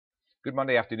Good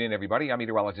Monday afternoon, everybody. I'm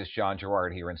meteorologist John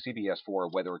Gerard here in CBS 4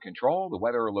 Weather Control. The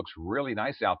weather looks really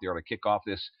nice out there to kick off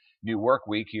this new work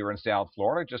week here in South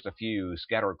Florida. Just a few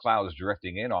scattered clouds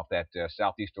drifting in off that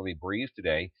southeasterly breeze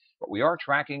today. But we are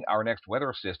tracking our next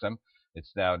weather system.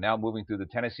 It's now moving through the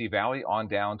Tennessee Valley on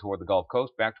down toward the Gulf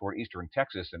Coast, back toward eastern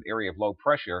Texas, an area of low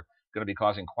pressure going to be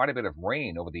causing quite a bit of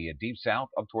rain over the deep south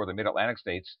up toward the mid-Atlantic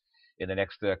states in the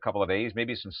next couple of days.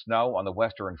 Maybe some snow on the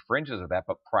western fringes of that,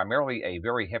 but primarily a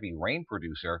very heavy rain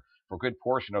producer for a good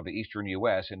portion of the eastern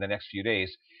U.S. in the next few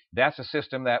days. That's a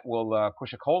system that will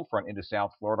push a cold front into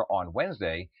South Florida on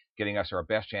Wednesday, getting us our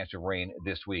best chance of rain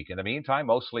this week. In the meantime,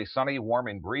 mostly sunny, warm,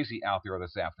 and breezy out there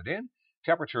this afternoon.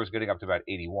 Temperature is getting up to about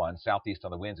 81. Southeast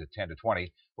on the winds at 10 to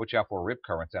 20. Watch out for rip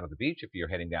currents out of the beach if you're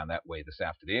heading down that way this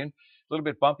afternoon. A little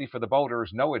bit bumpy for the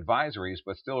boaters. No advisories,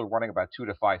 but still running about 2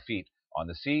 to 5 feet on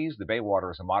the seas. The bay water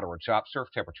is a moderate chop. Surf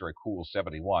temperature a cool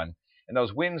 71. And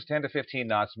those winds 10 to 15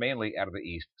 knots, mainly out of the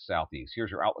east-southeast. Here's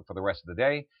your outlook for the rest of the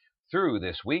day. Through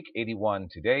this week, 81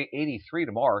 today, 83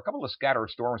 tomorrow. A couple of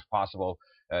scattered storms possible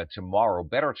tomorrow.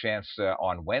 Better chance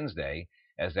on Wednesday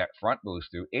as that front moves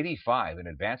through. 85 in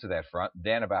advance of that front.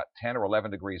 Then about 10 or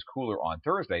 11 degrees cooler on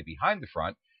Thursday behind the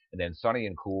front. And then sunny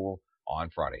and cool on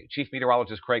Friday. Chief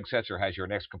Meteorologist Craig Setzer has your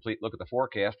next complete look at the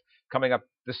forecast coming up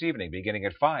this evening beginning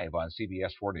at 5 on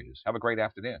CBS 4 News. Have a great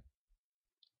afternoon.